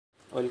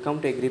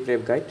Welcome to Agri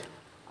Prep Guide.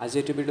 আজি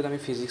এইটো ভিডিঅ'ত আমি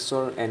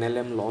ফিজিক্সৰ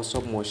NLM লছ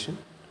অফ মোশ্যন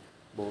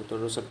বহুতৰ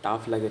ওচৰত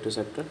টাফ লাগে এইটো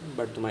চেপ্টাৰ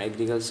বাট তোমাৰ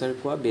এগ্ৰিকালচাৰ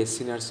কোৱা BSc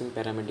নাৰ্ছিং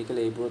পেৰামেডিকেল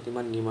এইবোৰত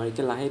ইমান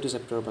নিউমাৰিকেল নাহে এইটো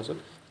চেপ্টাৰৰ পাছত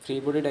ফ্ৰী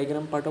বডি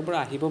ডায়েগ্ৰাম পাৰ্টৰ পৰা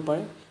আহিব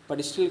পাৰে বাট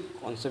ষ্টিল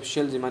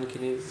কনচেপচুৱেল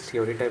যিমানখিনি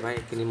থিয়ৰী টাইপ আহে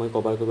সেইখিনি মই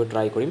কভাৰ কৰিব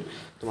ট্ৰাই কৰিম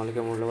তোমালোকে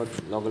মোৰ লগত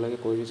লগে লগে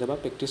কৰি যাবা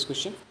প্ৰেক্টিছ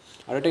কুৱেশ্যন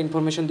আৰু এটা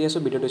ইনফৰমেশ্যন দি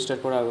আছোঁ ভিডিঅ'টো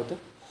ষ্টাৰ্ট কৰাৰ আগতে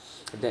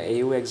এতিয়া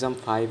AU এক্সাম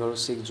 5 আৰু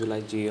 6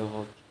 জুলাই যিয়ে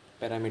হওক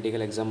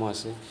পেৰামেডিকেল এক্সামো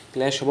আছে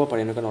ক্লেছ হ'ব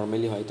পাৰে এনেকুৱা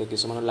নৰ্মেলি হয় তো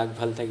কিছুমানৰ লাগ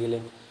ভাল থাকিলে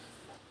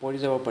পৰি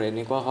যাব পাৰে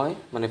এনেকুৱা হয়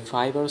মানে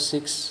 5 আৰু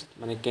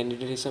 6 মানে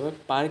কেণ্ডিডেট হিচাপে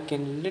পাৰ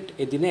কেণ্ডিডেট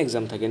এদিনে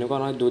এক্সাম থাকে এনেকুৱা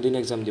নহয় দুদিন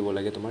এক্সাম দিব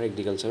লাগে তোমাৰ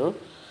এগ্ৰিকালচাৰৰ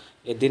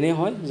এদিনেই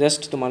হয়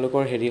জাষ্ট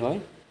তোমালোকৰ হেৰি হয়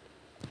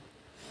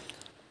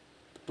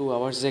 2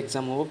 আৱাৰ্ছ যে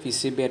এক্সাম হ'ব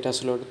PCB এটা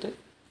স্লটতে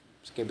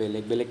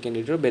বেলেগ বেলেগ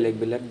কেণ্ডিডেটৰ বেলেগ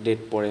বেলেগ ডেট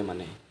পৰে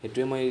মানে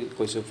সেইটোৱে মই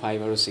কৈছোঁ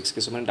 5 আৰু 6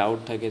 কিছুমান ডাউট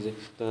থাকে যে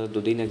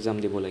দুদিন এক্সাম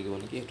দিব লাগিব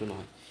নেকি সেইটো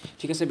নহয়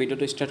ঠিক আছে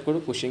ভিডিঅ'টো ষ্টাৰ্ট কৰোঁ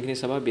কুৱেশ্যনখিনি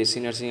চাবা BSc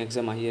নাৰ্ছিং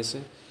এক্সাম আহি আছে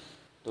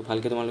তো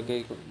ভালকৈ তোমালোকে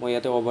মই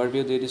ইয়াতে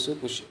অভাৰভিউ দি দিছোঁ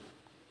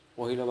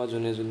পঢ়ি ল'বা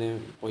যোনে যোনে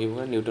পঢ়িব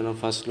নিউটনৰ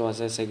ফাৰ্ষ্ট ল'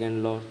 আছে ছেকেণ্ড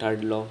ল' থাৰ্ড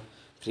ল'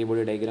 ফ্ৰী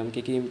বডি ডায়েগ্ৰাম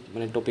কি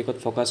মানে টপিকত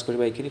ফ'কাছ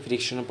কৰিবা এইখিনি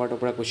ফ্ৰিকশ্যনৰ পাৰ্টৰ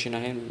পৰা কুৱেশ্যন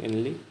আহে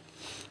মেইনলি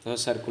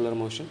চাৰ্কুলাৰ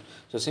মোশ্যন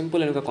চ' চিম্পল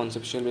এনেকুৱা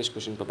কনচেপচুৱেল বেছ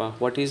কুৱেশ্যন পাবা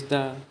what is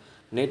the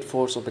net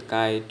force of a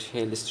kite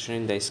held station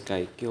in the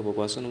sky কি হ'ব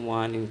কোৱাচোন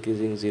 1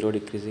 ইনক্ৰিজিং 0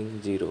 ডিক্ৰিজিং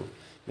 0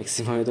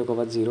 মেক্সিমাম এইটো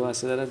ক'ৰবাত 0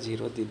 আছে দাদা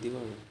 0 দি দিবা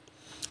আৰু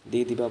দি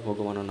দিবা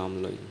ভগৱানৰ নাম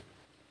লৈ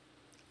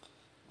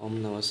ওম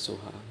নমঃ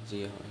শিৱায়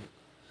যিয়ে হয়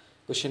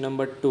question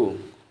number 2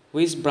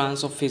 Which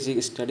branch of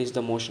physics studies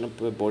the motion of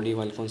a body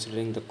while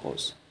considering the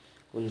cause?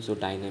 Kunzo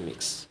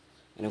dynamics.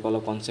 এনেকুৱা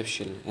অলপ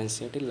কনচেপচুৱেল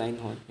NCERT লাইন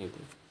হয়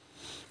এইবোৰ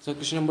চ'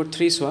 কুৱেশ্যন নম্বৰ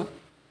 3 চোৱা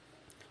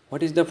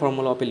what is the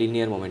formula of A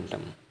linear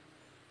momentum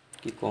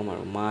কি ক'ম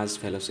আৰু মাছ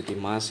velocity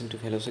মাছ into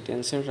velocity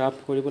answer rough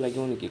কৰিব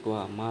লাগিব নেকি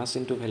কোৱা মাছ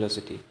ইনটু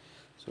ভেলচিটি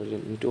চৰি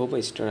ইনটু হ'ব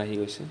ষ্টাৰ আহি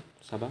গৈছে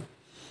চাবা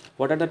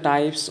what are the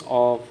types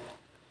of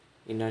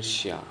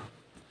inertia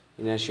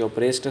of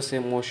rest আছে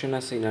মোশ্যন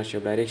আছে inertia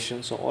of direction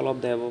so' all of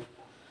the above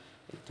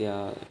এতিয়া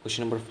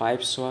কুৱেশ্যন নম্বৰ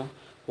 5 চোৱা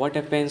what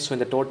happens when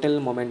the total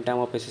momentum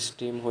of a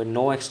system when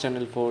no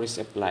external force is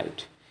applied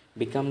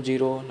become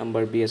 0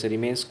 number B as a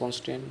remains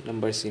constant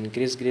number C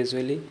increase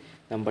gradually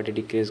number D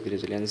decrease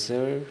gradually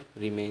answer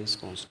remains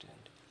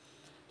constant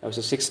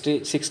তাৰপিছত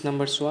 66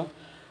 number চোৱা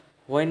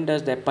when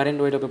does the apparent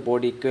weight of a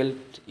body equal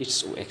its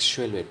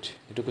actual weight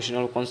এইটো question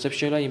অলপ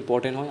conceptual হয়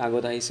important হয়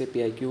আগত আহিছে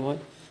PYQ হয়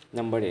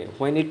number A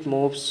when it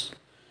moves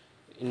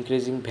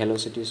increasing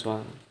velocity চোৱা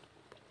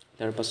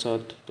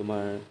তাৰপাছত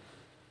তোমাৰ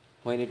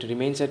when it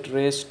remains at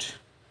rest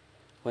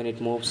when it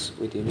moves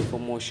with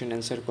uniform motion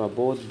answer for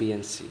both B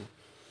and C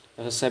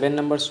 7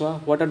 number soa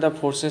what are the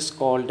forces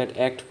called that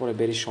act for a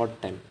very short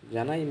time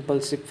jana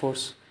impulsive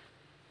force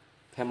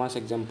famous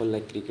example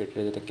like cricket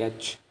re the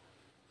catch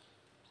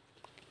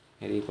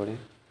heri kore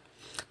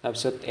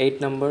absat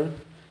 8 number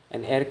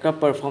an aircraft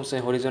performs a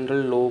horizontal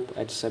loop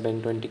at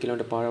 720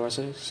 km/h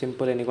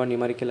simple enigma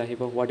numerical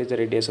ahibo what is the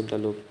radius of the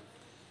loop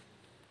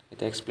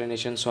এটা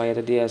explanation চোৱা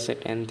ইয়াতে দিয়া আছে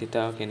tan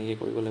theta কেনেকৈ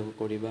কৰিব লাগিব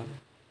কৰিবা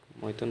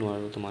মইতো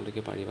নোৱাৰোঁ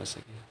তোমালোকে পাৰিবা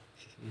চাগে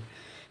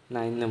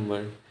 9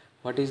 number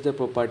what is the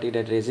property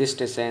date ৰেজিষ্ট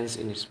A change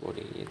in it's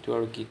body এইটো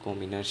আৰু কি ক'ম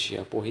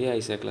ইনাৰ্চিয়া পঢ়ি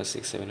আহিছে ক্লাছ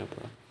 6-7ৰ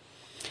পৰা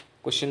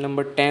কুৱেশ্যন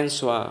নম্বৰ 10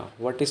 চোৱা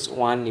what is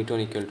 1 Newton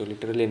equal to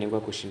literally এনেকুৱা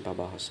কুৱেশ্যন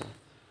পাবা সঁচা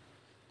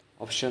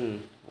option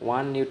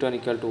 1 Newton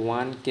equal to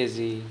 1 kg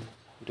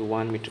into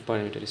 1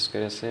 মিটাৰ/মিটাৰ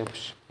square আছে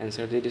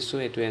এনচাৰ দি দিছোঁ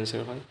এইটো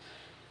এনচাৰ হয়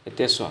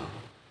এতিয়া চোৱা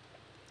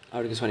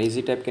আৰু কিছুমান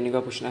ইজি টাইপ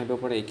কেনেকুৱা কুৱেশ্যন আহিব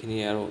পাৰে এইখিনি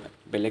আৰু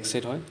বেলেগ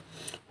ছেট হয়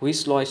হুইচ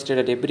ল state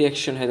at every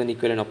action has N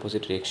equal and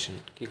opposite reaction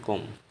কি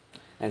ক'ম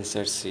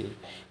answer C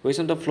which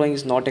on the flowing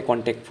is not a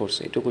contact force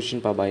এইটো কুৱেশ্যন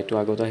পাবা এইটো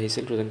আগত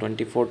আহিছিল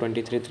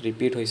 2024-23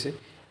 ৰিপিট হৈছে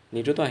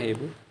নিটোতো আহে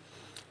এইবোৰ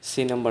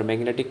C number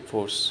magnetic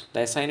force the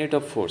এছাই unit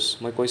of force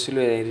মই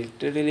কৈছিলোঁ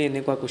লিটাৰেলি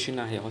এনেকুৱা কুৱেশ্যন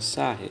আহে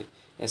সঁচা আহে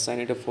এছাই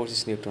unit of force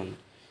is Newton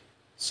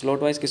slot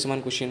wise কিছুমান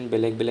কুৱেশ্যন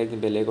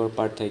বেলেগৰ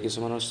পাৰ্ট থাকে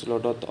কিছুমানৰ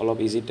স্লটত অলপ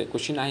ইজি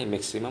কুৱেশ্যন আহে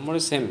মেক্সিমামৰ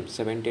ছেম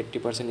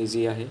 70-80%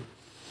 ইজি আহে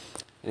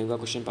এনেকুৱা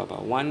কুৱেশ্যন পাবা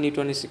 1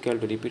 Newton is equal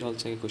to repeat হ'ল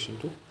চাগে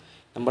কুৱেশ্যনটো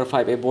number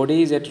 5 A body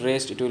is at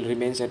rest it will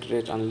remains at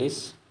rest unless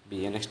B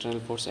N external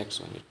force x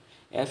on it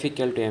F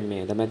equal to M A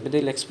the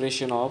mathematical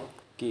expression of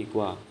কি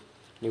কোৱা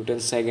Newton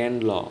second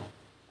ল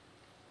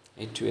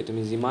এইটোৱে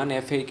তুমি যিমান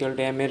F a equal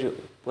to M এৰ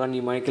পূৰা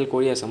numerical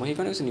কৰি আছা মই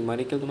সেইকাৰণে কৈছোঁ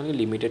নিউমাৰিকেল তোমালোকে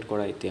লিমিটেড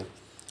কৰা এতিয়া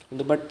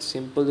কিন্তু বাট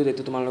চিম্পল যদি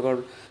এইটো তোমালোকৰ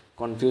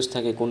কনফিউজ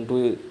থাকে কোনটো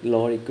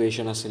ল'ৰ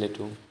ইকুৱেশ্যন আছিল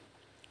এইটো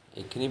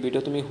এইখিনি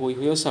ভিডিঅ' তুমি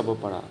শুইও চাব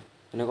পাৰা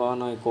এনেকুৱা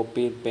নহয়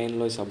কপি পেন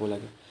লৈ চাব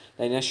লাগে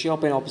the inertia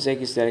of an object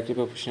is directly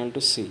proportional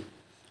two C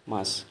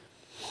much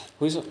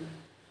which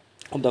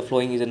of the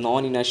flowing is a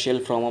non ইনাৰ্চিয়েল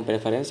form of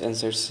reference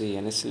answer C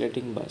N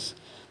এচিলেটিং bus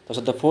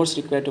তাৰপিছত the force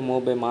required to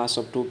move A much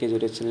of 2 kg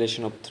with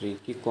এচিলেশ্যন of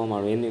 3 কি ক'ম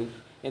আৰু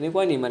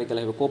এনেকুৱাই numerical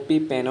আহিব copy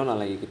pano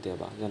নালাগে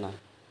কেতিয়াবা জানা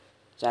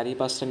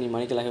 4-5টা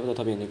numerical আহিব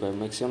তথাপি এনেকুৱাই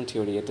মেক্সিমাম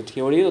থিয়ৰী এইটো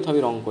থিয়ৰীও তথাপি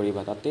ৰং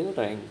কৰিবা তাতেই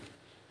ৰেংক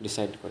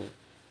ডিচাইড কৰে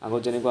আগত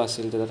যেনেকুৱা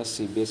আছিল তেতিয়া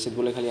BSCত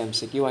বোলে খালি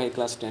MCQ আহে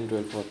ক্লাছ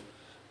 10-12ত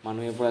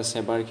মানুহে পূৰা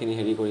চেবাৰখিনি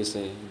হেৰি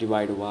কৰিছে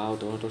ডিভাইড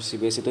তহঁতৰ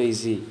CBSCতো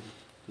ইজি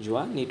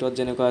যোৱা নিটত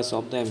যেনেকুৱা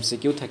শব্দ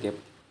MCQ থাকে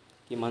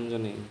কিমান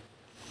জনে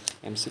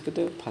MCQ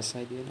তে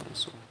ফাঁসাই দিয়ে না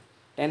চোৱা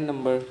 10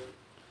 number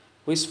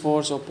which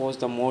force oppose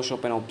the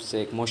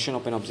motion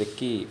of an object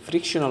key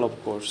frictional of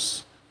course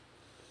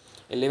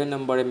 11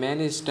 number a man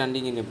is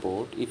standing in a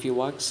boat if he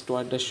walks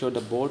toward the shore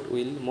the boat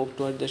will move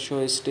toward the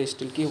shore stay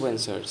still key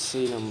answer C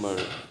number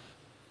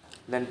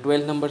then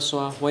 12 number so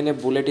when a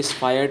bullet is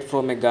fired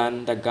from a gun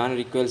the gun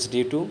recoils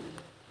due to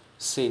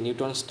C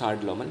Newton's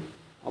third law man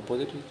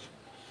opposite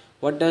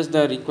what does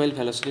the recoil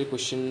velocity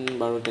question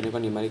baru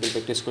teneka numerical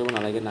practice koribo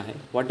nalage nahe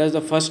what does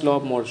the first law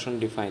of motion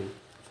define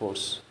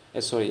force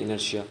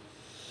inertia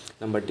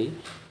number D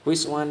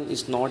which one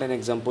is not an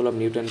example of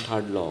Newton's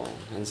third law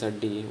answer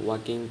D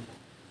walking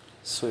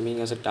swimming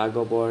as a tug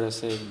of war as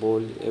a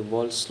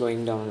ball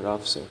slowing down a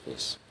rough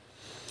surface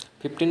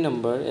 15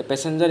 number a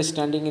passenger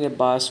standing in a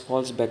bus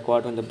falls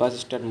backward when the bus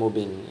starts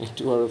moving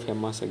it was a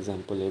famous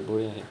example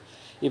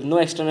if no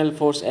external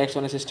force acts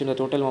on a system the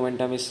total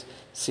momentum is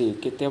C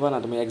কেতিয়াবা না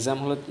তুমি exam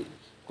হলত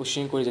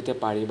question কৰি যেতে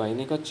পাৰিবা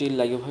এনেকুৱা চিল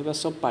লাগিব ভাবিবা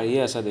সব পাৰিয়ে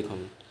আছে দেখোন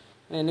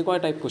এনেকুৱা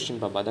টাইপ কোশ্চেন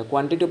পাবা the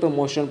quantity of a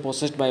motion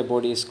possessed by a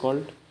body is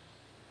called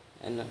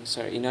and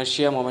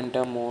inertia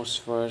momentum moves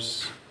first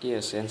কি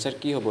আছে आंसर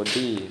কি হ'ব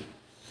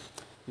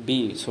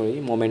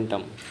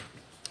momentum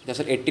that's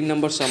 18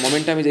 number so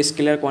momentum is a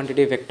scalar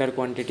quantity vector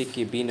quantity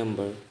key B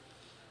number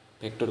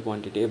vector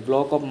quantity a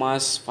block of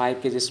mass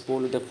 5 kg is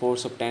pulled with the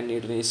force of 10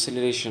 Newton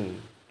acceleration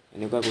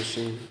enuka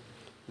question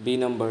B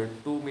number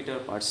 2 meter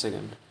per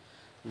second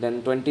then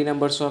 20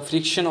 number so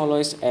friction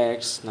always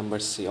acts number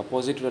C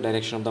opposite to the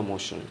direction of the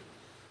motion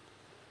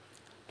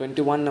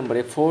 21 number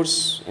a force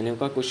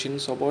enuka question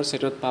sobor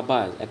setot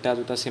paba eta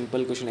duta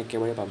simple question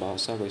ekebare paba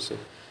hosa koise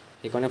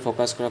এখানে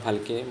focus কৰা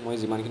ভালকে মই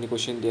যিমানখিনি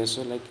question দি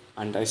আছো like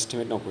under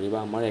estimate নকৰিবা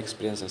আমাৰ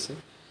experience আছে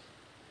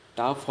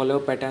tough হলেও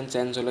প্যাটাৰ্ন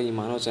চেঞ্জ হলে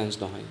ইমানো চেঞ্জ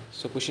নহয়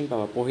সো কোশ্চেন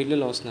পাবা পঢ়িলে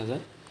লছ না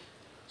যায়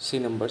সি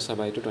নম্বৰ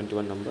সবাই two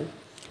 21 number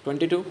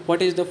 22 what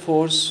is the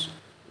force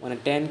on a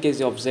 10 kg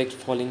object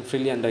falling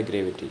freely under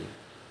gravity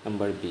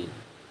number B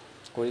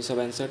কৰি সব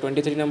answer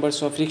 23 number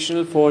so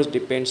frictional force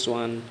depends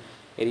on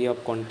area of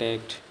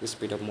contact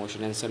speed of motion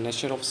answer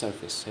nature of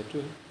surface হেতু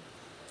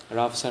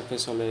rough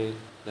surface hole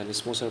then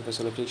smooth surface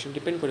hole friction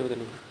depend koribo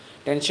teniko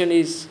tension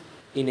is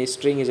in a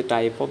string is a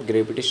type of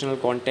gravitational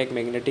contact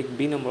magnetic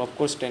B number of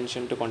course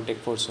tension to contact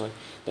force hoy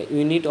the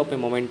unit of a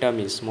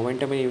momentum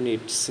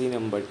unit C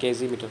number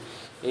kg meter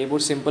ebor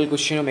simple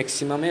question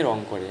maximum e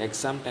wrong kore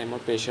exam time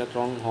or pressure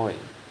wrong hoy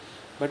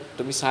but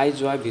tumi sai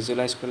joa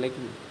visualize korle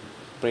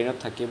brain ot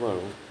thakibo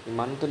aru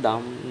iman to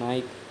dam nai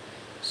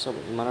sob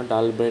imano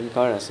dull brain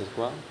car ase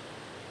kwa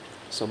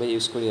sobe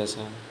use kori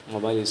asa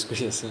mobile use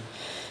kori asa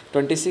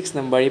 26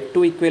 number if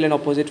two equal and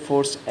opposite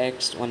force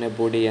acts on a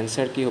body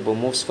answer ki hobo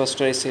moves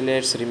faster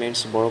accelerates remains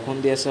borokhon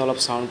di ase all of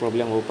sound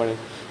problem hobo pare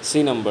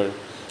C number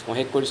mo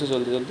hek korisu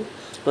joldi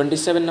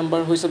 27 number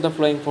which of the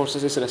following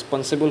forces is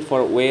responsible for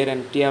wear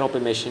and tear of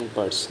a machine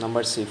parts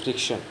number C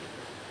friction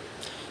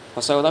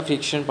hosa goda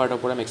friction part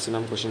opora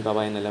maximum question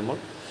paba NLM or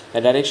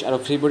the direction aru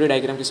free body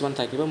diagram kisman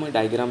thakibo moi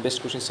diagram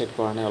based question set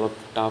kora nai all of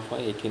tough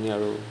hoy ekini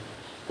aru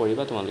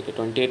koriba tomaloke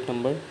 28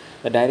 number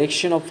the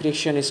direction of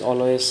friction is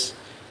always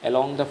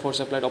along the force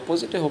applied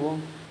opposite hobo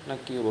na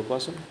ki hobo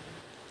koason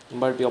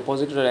but the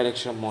opposite to the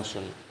direction of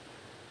motion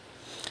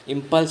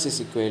impulse is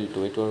equal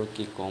to it or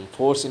ki kom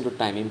force into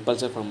time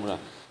impulse formula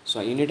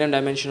so unit and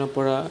dimension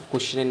opora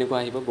question eniko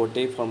ahibo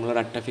gotei formula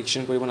atta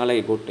fiction koribo na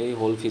lage gotei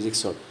whole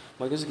physics or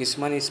moi kosu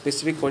kisman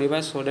specific koriba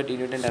so that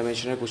unit and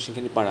dimension question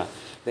kini para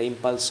the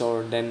impulse or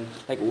then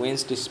like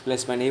Wien's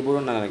displacement eboro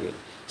na lage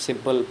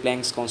simple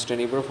Planck's constant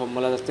eboro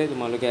formula aste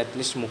tumaloke at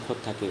least mukhot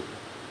thake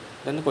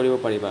then koribo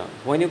pariba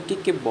when you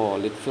kick a ball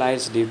it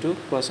flies due to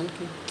person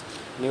ki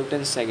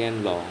Newton's second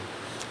law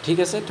ঠিক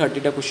আছে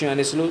 30 টা question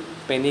আনিছিলো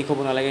panic হ'ব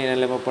না লাগে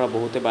NLM পৰা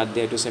বহুতে বাদ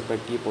দিয়া এটো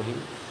সেপাৰেট কি পঢ়িম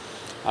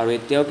আৰু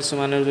এতিয়াও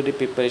কিছুমানৰ যদি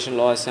প্ৰিপাৰেচন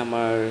ল আছে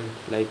আমাৰ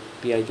লাইক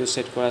PYQ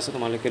সেট কৰা আছে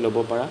তোমালোকে ল'ব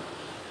পাৰা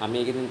আমি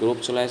একদিন গ্ৰুপ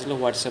চলাইছিলো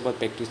হোৱাটছএপত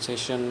প্ৰেক্টিস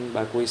সেশন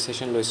বা কুইজ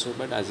সেশন লৈছো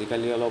বাট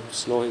আজিকালি অলপ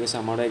স্লো হৈ গৈছে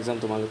আমাৰ এক্সাম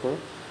তোমালোকৰ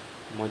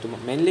মই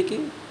মেইনলি কি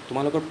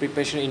তোমালোকৰ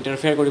প্ৰিপাৰেচন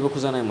ইন্টাৰফেয়াৰ কৰিব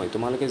খোজা নাই মই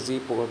তোমালোকে যি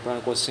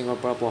কোচিংৰ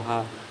পৰা পঢ়া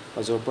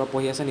য'ৰ পৰা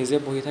পঢ়ি আছে নিজে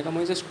পঢ়ি থাকা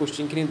মই জাষ্ট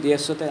কোশ্চেনখিনি দি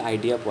আছোঁ তাই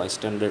আইডিয়া পোৱা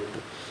ষ্টেণ্ডাৰ্ডটো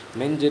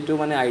মেইন যেটো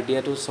মানে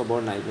আইডিয়াটো সবৰ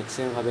নাই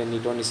মেক্সিমাম ভাবে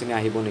নিটৰ নিচিনা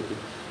আহিব নেকি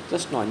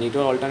জাষ্ট নহয়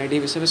নিটৰ অল্টাৰনেটিভ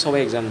হিচাপে সবে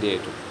এক্সাম দিয়ে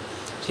এইটো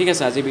ঠিক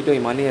আছে আজি ভিডিঅ'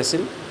 ইমানেই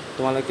আছিল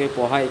তোমালোকে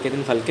পঢ়া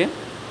একেদিন ভালকৈ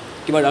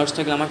কিবা ডাউটছ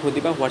থাকিলে আমাক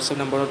সুধিবা হোৱাটছএপ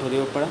নম্বৰত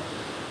সুধিব পাৰা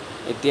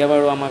এতিয়া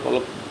বাৰু আমাক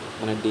অলপ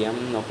মানে ডিএম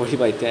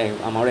নকৰিবা এতিয়া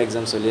আমাৰো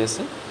এক্সাম চলি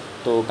আছে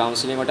তো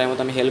কাউন্সেলিঙৰ টাইমত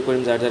আমি হেল্প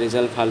কৰিম যাৰ যাৰ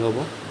ৰিজাল্ট ভাল হ'ব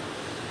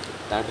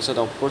তাৰপিছত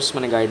অফক'ৰ্ছ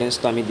মানে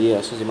গাইডেঞ্চটো আমি দিয়ে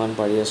আছোঁ যিমান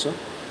পাৰি আছোঁ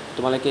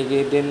তোমালোকে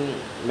এইকেইদিন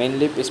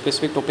মেইনলি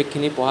স্পেচিফিক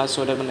টপিকখিনি পঢ়া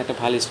চ' ডেট মানে এটা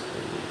ভাল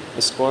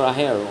স্ক'ৰ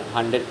আহে আৰু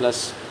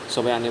 100+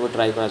 সবে আনিব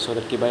ট্ৰাই কৰা চ'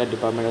 ডেট কিবা এটা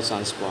ডিপাৰ্টমেণ্টৰ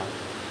চান্স পোৱা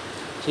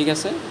ঠিক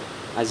আছে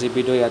আজি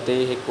ভিডিঅ'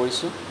 ইয়াতেই শেষ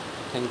কৰিছোঁ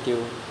থেংক ইউ